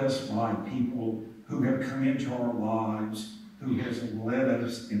so blessed by people who have come into our lives, who has led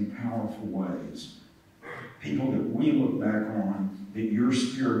us in powerful ways. People that we look back on, that your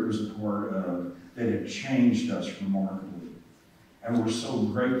Spirit was a part of, that have changed us remarkably. And we're so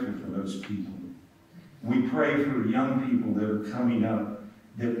grateful for those people. We pray for young people that are coming up,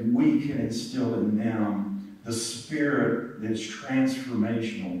 that we can instill in them the spirit that's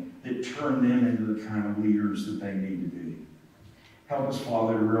transformational, that turn them into the kind of leaders that they need to be. Help us,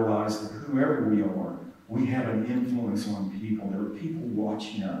 Father, to realize that whoever we are, we have an influence on people. There are people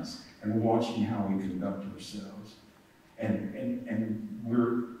watching us and watching how we conduct ourselves. And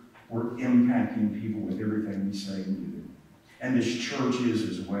we're impacting people with everything we say and do. And this church is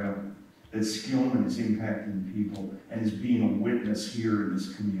as well. That Skillman is impacting people and is being a witness here in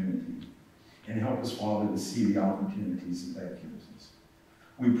this community. And help us, Father, to see the opportunities that gives us.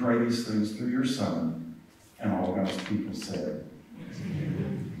 We pray these things through your Son, and all God's people said.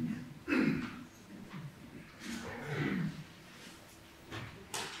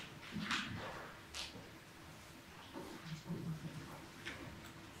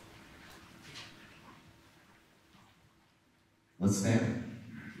 Let's stand.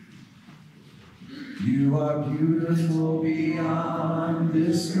 You are beautiful beyond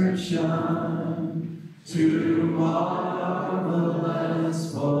description, too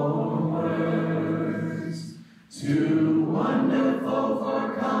marvelous for words, too wonderful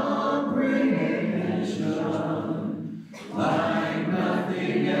for comprehension, like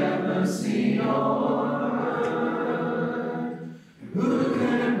nothing ever seen or heard. Who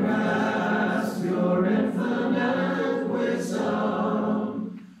can grasp your infinite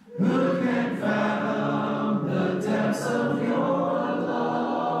wisdom? Who can fathom the depths of your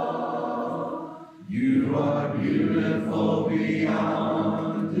love? You are beautiful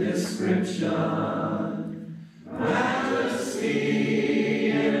beyond description, majesty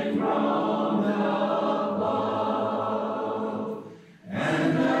enthroned above,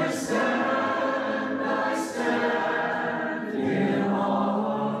 and I stand in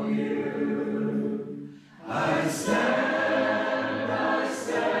awe of you. I stand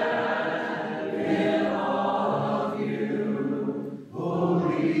in awe of you,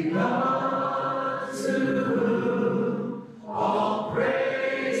 holy God, to whom all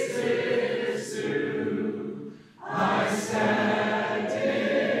praise is due. I stand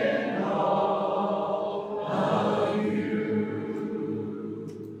in awe of you.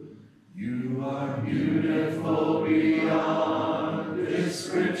 You are beautiful beyond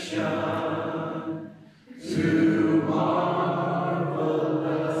description, too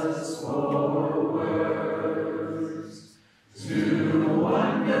marvelous for words, too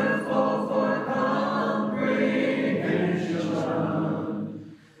wonderful for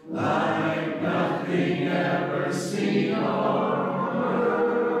comprehension, like nothing ever seen or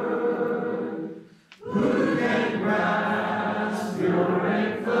heard. Who can grasp your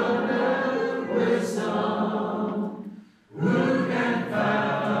infinite wisdom? Who can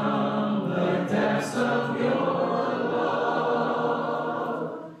fathom the depths of your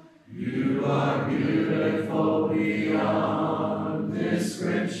love? You are beautiful beyond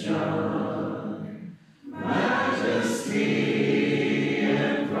description, majesty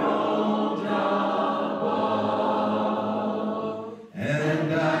enthroned above,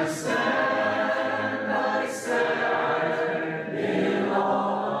 and I stand in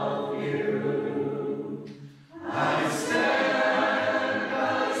awe of you. I stand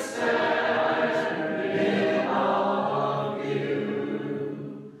in awe of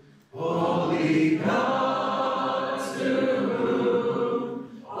you, holy God, to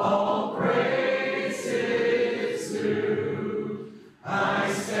whom all praise is due.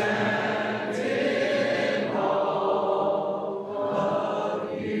 I stand in awe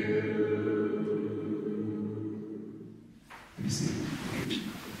of you. Be seated.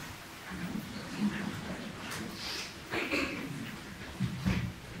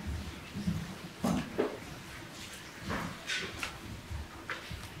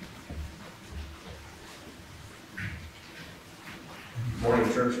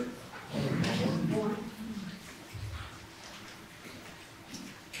 Morning, church.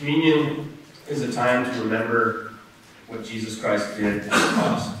 Communion is a time to remember what Jesus Christ did at the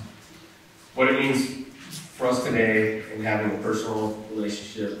cross. What it means for us today in having a personal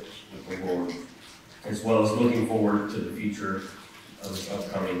relationship with the Lord, as well as looking forward to the future of His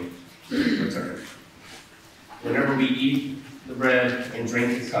upcoming return. Whenever we eat the bread and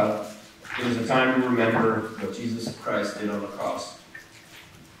drink the cup, it is a time to remember what Jesus Christ did on the cross,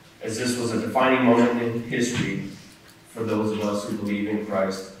 as this was a defining moment in history for those of us who believe in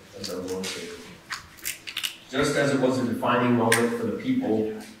Christ as our Lord and Savior. Just as it was a defining moment for the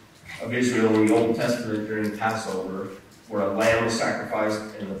people of Israel in the Old Testament during Passover, where a lamb was sacrificed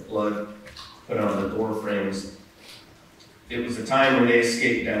and the blood put on the door frames. It was a time when they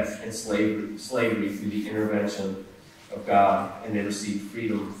escaped death and slavery through the intervention of God, and they received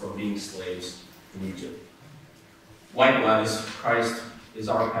freedom from being slaves in Egypt. Likewise, Christ is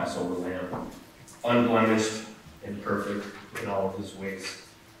our Passover lamb, unblemished and perfect in all of his ways,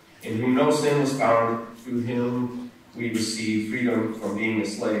 in whom no sin was found. Through him we receive freedom from being a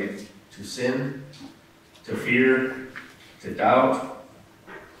slave to sin, to fear, to doubt,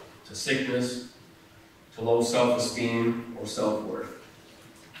 to sickness, to low self-esteem or self-worth,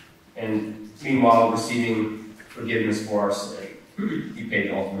 and meanwhile receiving forgiveness for our sin. He paid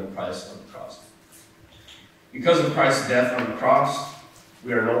the ultimate price on the cross. Because of Christ's death on the cross,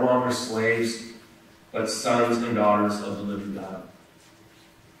 we are no longer slaves, but sons and daughters of the living God.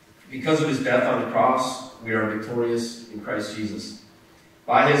 Because of his death on the cross, we are victorious in Christ Jesus.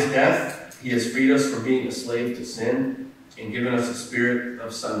 By his death, he has freed us from being a slave to sin and given us a spirit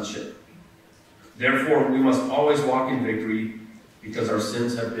of sonship. Therefore, we must always walk in victory because our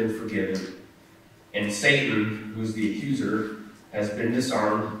sins have been forgiven, and Satan, who is the accuser, has been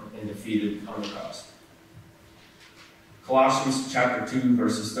disarmed and defeated on the cross. Colossians chapter 2,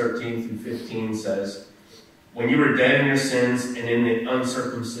 verses 13 through 15 says, "When you were dead in your sins and in the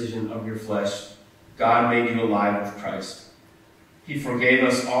uncircumcision of your flesh, God made you alive with Christ. He forgave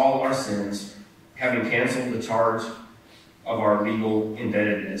us all our sins, having canceled the charge of our legal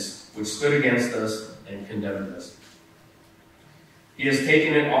indebtedness, which stood against us and condemned us. He has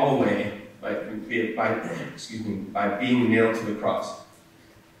taken it all away by being nailed to the cross.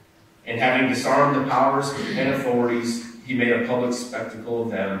 And having disarmed the powers and authorities, he made a public spectacle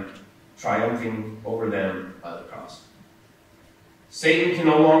of them, triumphing over them by the cross." Satan can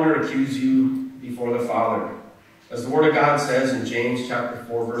no longer accuse you before the Father. As the Word of God says in James chapter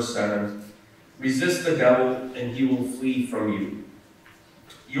 4, verse 7, "Resist the devil, and he will flee from you."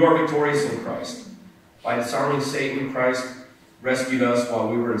 You are victorious in Christ. By disarming Satan, Christ rescued us while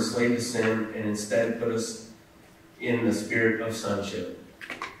we were enslaved to sin and instead put us in the spirit of sonship.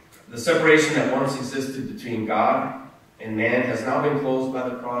 The separation that once existed between God and man has now been closed by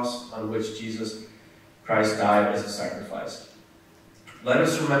the cross on which Jesus Christ died as a sacrifice. Let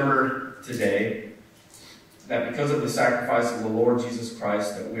us remember today that because of the sacrifice of the Lord Jesus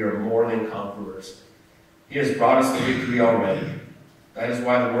Christ, that we are more than conquerors. He has brought us the victory already. That is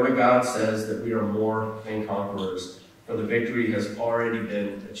why the Word of God says that we are more than conquerors, for the victory has already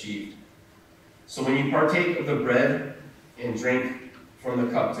been achieved. So when you partake of the bread and drink from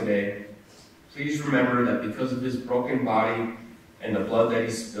the cup today, please remember that because of his broken body and the blood that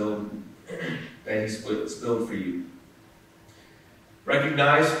he spilled for you,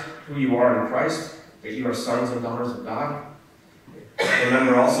 recognize who you are in Christ, that you are sons and daughters of God.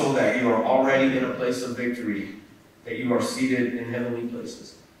 Remember also that you are already in a place of victory, that you are seated in heavenly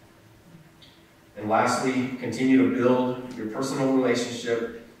places. And lastly, continue to build your personal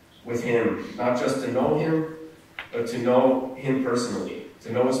relationship with him, not just to know him, but to know him personally,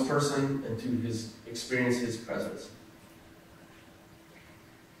 to know his person and to experience his presence.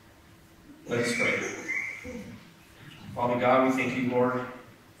 Let us pray. Father God, we thank you, Lord,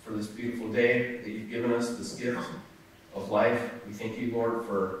 for this beautiful day that you've given us, this gift of life. We thank you, Lord,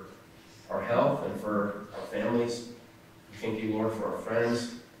 for our health and for our families. We thank you, Lord, for our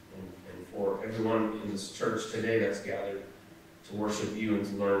friends and for everyone in this church today that's gathered to worship you and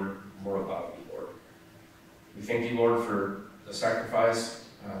to learn more about you, Lord. We thank you, Lord, for the sacrifice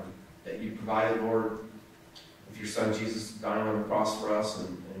that you provided, Lord, with your Son Jesus dying on the cross for us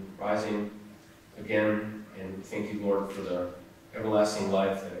and rising again. And we thank you, Lord, for the everlasting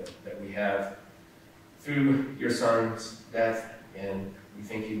life that we have through your Son's death. And we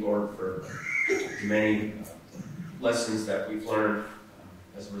thank you, Lord, for the many lessons that we've learned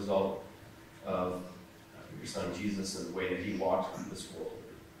as a result of your Son Jesus and the way that he walked in this world.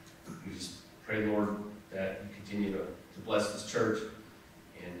 We just pray, Lord, that you continue to bless this church.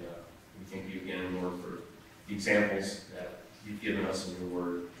 And we thank you again, Lord, for the examples that you've given us in your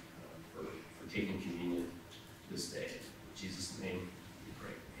word for taking communion this day. In Jesus' name we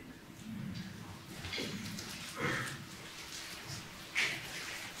pray. Amen.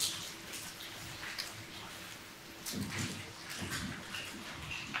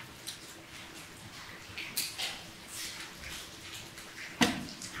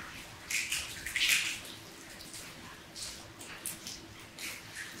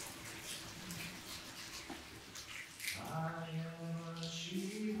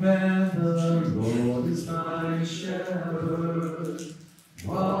 And the Lord is my shepherd,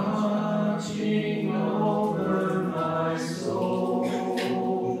 watching over my soul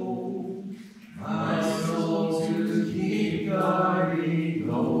to keep guarding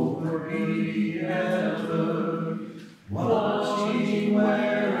over. over me ever, watching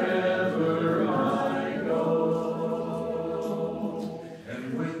wherever I go.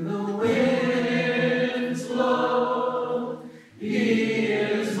 And when the winds blow, He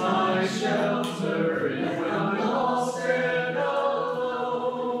is my shelter, and when I'm lost and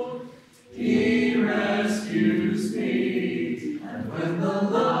alone, He rescues me. And when the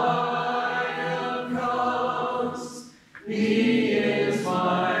lion comes, He is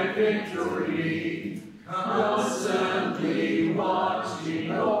my victory, constantly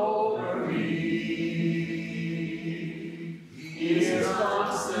watching over me. He is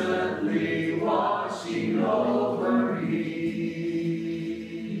constantly watching over me.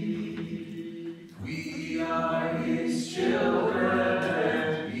 We are His children,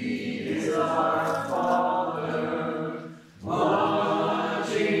 and He is our Father,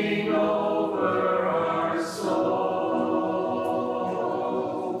 watching over our souls.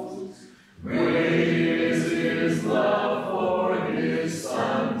 Great is His love for His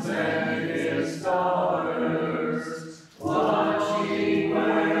sons and His daughters, watching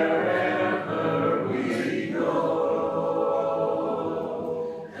wherever we go.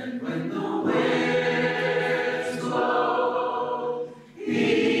 And when the winds blow,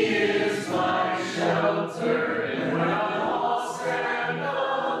 He is my shelter, and when I'm lost and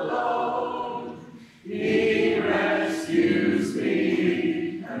alone, He rescues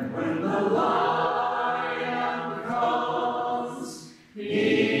me. And when the lion comes,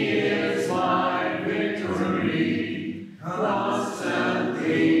 He is my victory,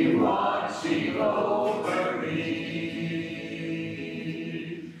 constantly watching over me.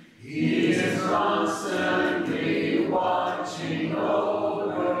 He is constantly watching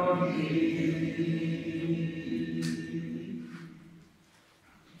over me.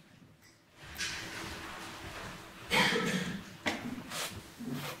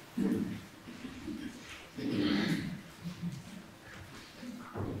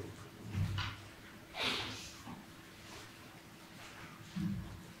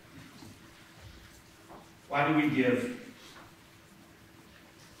 Why do we give?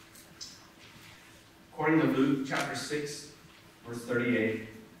 According to Luke chapter 6, verse 38, it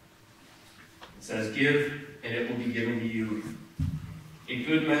says, "Give, and it will be given to you. A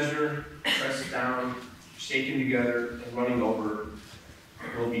good measure, pressed down, shaken together, and running over,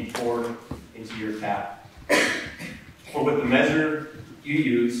 will be poured into your tap. For with the measure you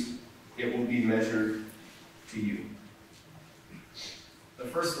use, it will be measured to you." The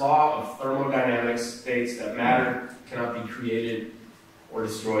first law of thermodynamics states that matter cannot be created or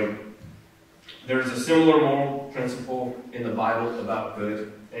destroyed. There is a similar moral principle in the Bible about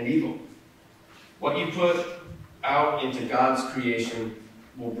good and evil. What you put out into God's creation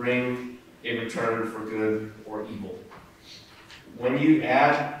will bring a return for good or evil. When you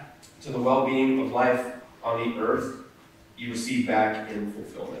add to the well-being of life on the earth, you receive back in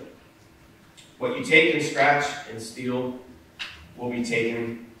fulfillment. What you take and scratch and steal will be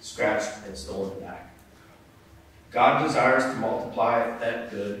taken, scratched, and stolen back. God desires to multiply that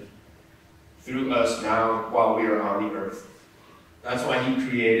good through us now while we are on the earth. That's why He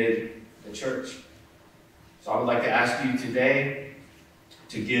created the church. So I would like to ask you today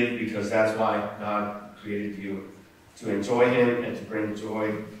to give, because that's why God created you, to enjoy Him and to bring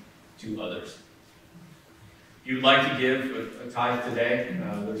joy to others. If you'd like to give a tithe today,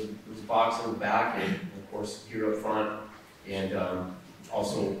 there's a box in the back, and of course here up front. And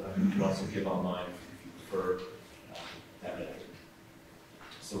also, you can also give online if you prefer that method.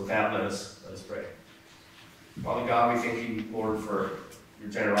 So with that, let us pray. Father God, we thank you, Lord, for your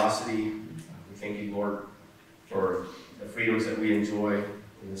generosity. We thank you, Lord, for the freedoms that we enjoy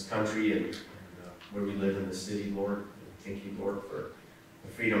in this country and where we live in the city, Lord. We thank you, Lord, for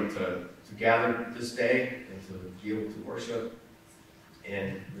the freedom to gather this day and to be able to worship.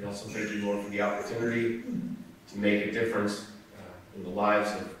 And we also thank you, Lord, for the opportunity to make a difference in the lives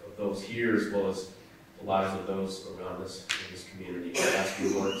of those here as well as the lives of those around us in this community. I ask you,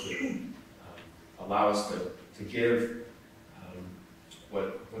 Lord, to allow us to give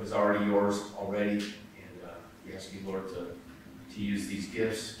what is already yours already. And we ask you, Lord, to use these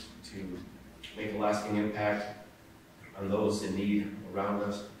gifts to make a lasting impact on those in need around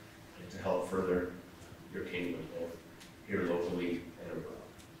us and to help further your kingdom, Lord, here locally and abroad.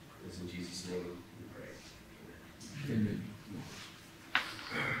 It is in Jesus' name we pray. Amen.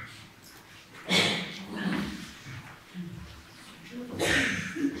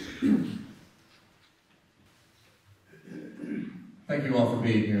 Thank you all for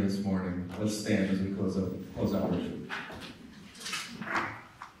being here this morning. Let's stand as we close out worship.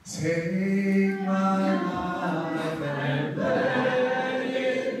 Take my life and let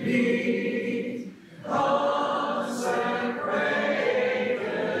it be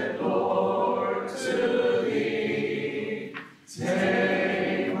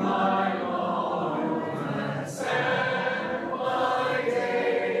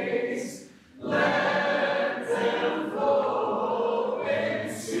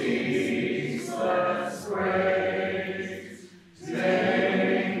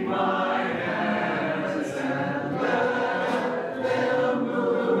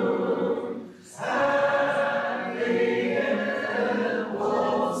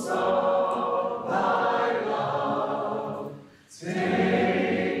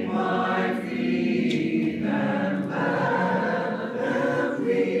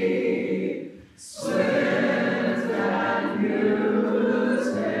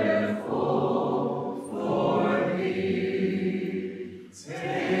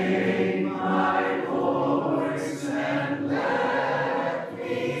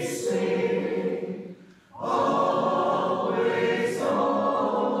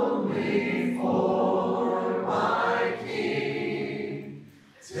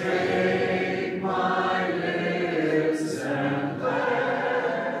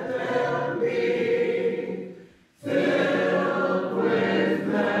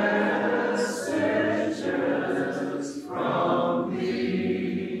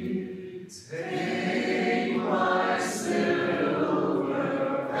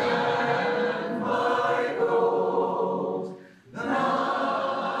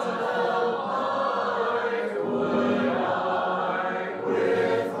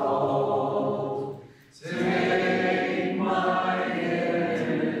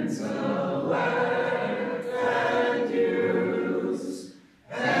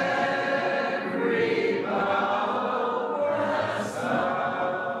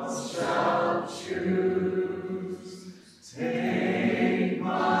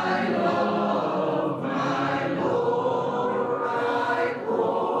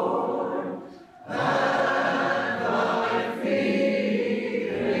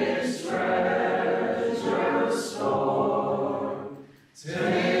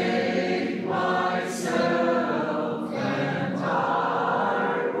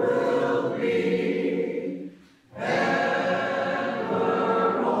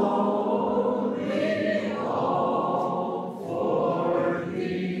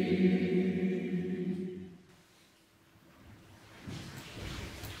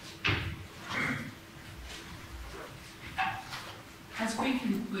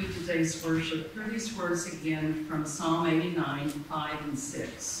today's worship, hear these words again from Psalm 89, 5 and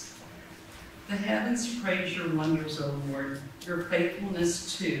 6. The heavens praise your wonders, O Lord, your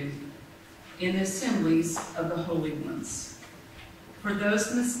faithfulness too, in the assemblies of the holy ones. For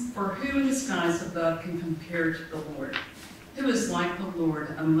who in the skies above can compare to the Lord? Who is like the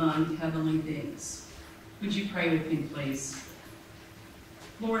Lord among heavenly beings? Would you pray with me, please?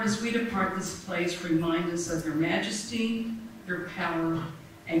 Lord, as we depart this place, remind us of your majesty, your power,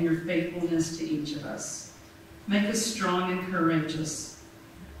 and your faithfulness to each of us. Make us strong and courageous.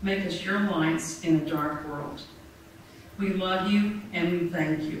 Make us your lights in a dark world. We love you and we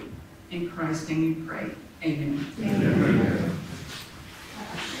thank you. In Christ's name we pray. Amen. Amen.